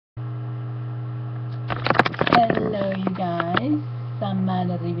Hello you guys,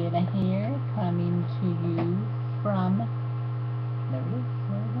 Samara Riviera here, coming to you from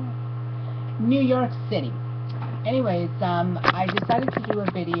New York City. Anyways, I decided to do a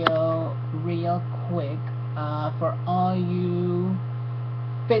video real quick for all you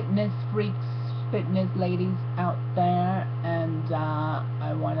fitness freaks, fitness ladies out there, and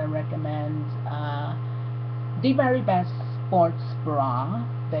I want to recommend the very best sports bra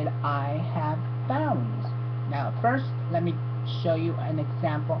that I have found. Now first, let me show you an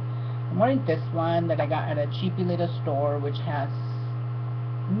example. I'm wearing this one that I got at a cheapy little store, which has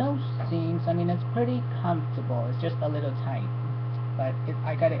no seams. I mean, it's pretty comfortable. It's just a little tight, but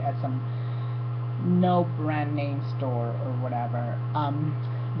I got it at some no brand name store or whatever.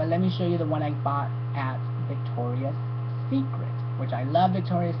 But let me show you the one I bought at Victoria's Secret, which I love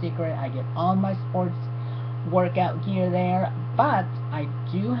Victoria's Secret. I get all my sports workout gear there, but I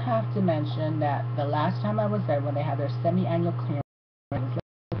do have to mention that the last time I was there, when they had their semi-annual clearance,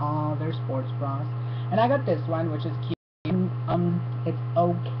 all their sports bras, and I got this one, which is cute. It's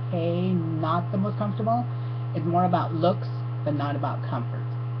okay, not the most comfortable. It's more about looks, but not about comfort.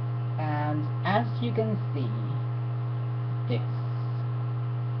 And as you can see, this.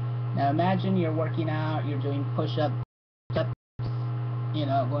 Now imagine you're working out, you're doing push-ups, you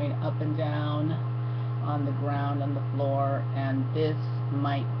know, going up and down on the ground, on the floor, and this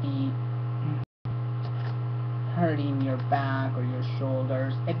might be hurting your back or your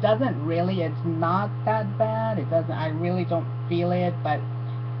shoulders. It doesn't really, it's not that bad. It doesn't, I really don't feel it, but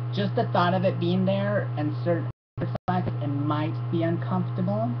just the thought of it being there and certain exercises, it might be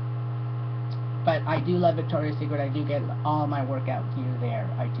uncomfortable. But I do love Victoria's Secret. I do get all my workout gear there,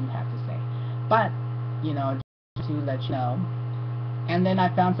 I do have to say. But, you know, to let you know. And then I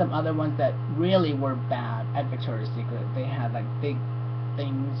found some other ones that really were bad at Victoria's Secret. They had like big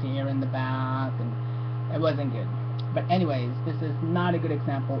things here in the back, and it wasn't good. But anyways, this is not a good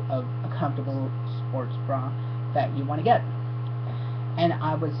example of a comfortable sports bra that you want to get. And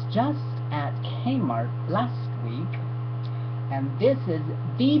I was just at Kmart last week, and this is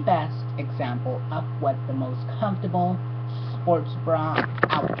the best example of what the most comfortable sports bra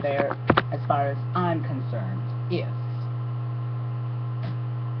out there, as far as I'm concerned, is.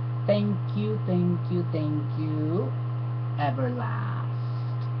 Thank you, Everlast.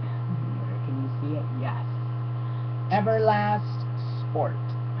 Can you see it? Yes. Everlast Sport.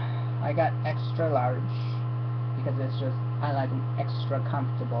 I got extra large because it's just, I like them extra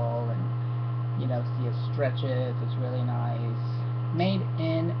comfortable, and you know, see it stretches, it's really nice. Made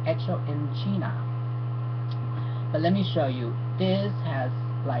hecho en China. But let me show you. This has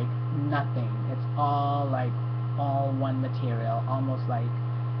like nothing. It's all like all one material, almost like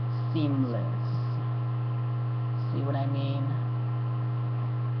seamless. See what I mean?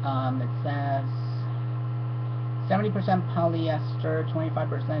 It says 70% polyester,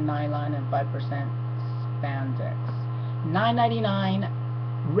 25% nylon, and 5% spandex.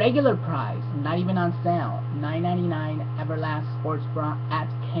 $9.99 regular price, not even on sale. $9.99 Everlast sports bra at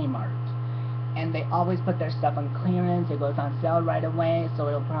Kmart. And they always put their stuff on clearance. It goes on sale right away, so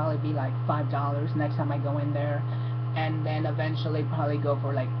it'll probably be like $5 next time I go in there. And then eventually probably go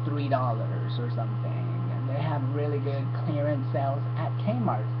for like $3 or something. And they have really good clearance sales at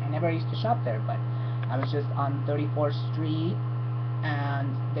Kmart. I never used to shop there, but I was just on 34th Street,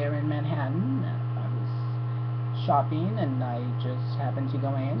 and there in Manhattan. I was shopping, and I just happened to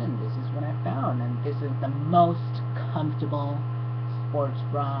go in, and this is what I found. And this is the most comfortable sports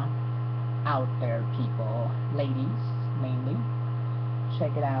bra out there, people. Ladies, mainly.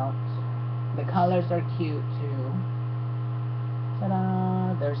 Check it out. The colors are cute, too.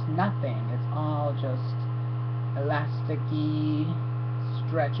 Ta-da! There's nothing. It's all just elasticy,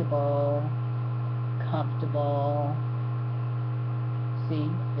 stretchable, comfortable.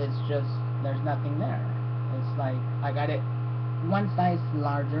 See? It's just, there's nothing there. It's like, I got it one size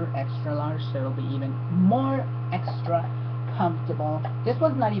larger, extra large, so it'll be even more extra comfortable. This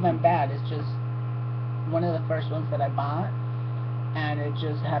one's not even bad. It's just one of the first ones that I bought, and it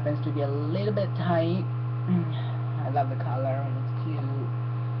just happens to be a little bit tight. I love the color, and it's cute.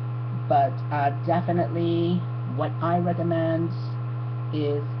 But definitely what I recommend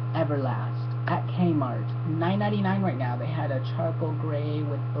is Everlast at Kmart. $9.99 right now. They had a charcoal gray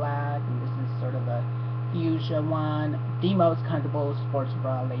with black, and this is sort of a fuchsia one. The most comfortable sports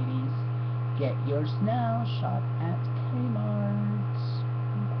bra, ladies. Get yours now. Shop at Kmart.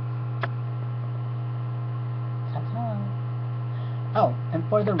 Ta-ta. Oh, and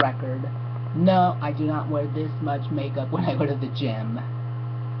for the record, no, I do not wear this much makeup when I go to the gym.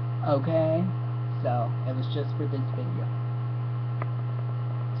 Okay? So, it was just for this video.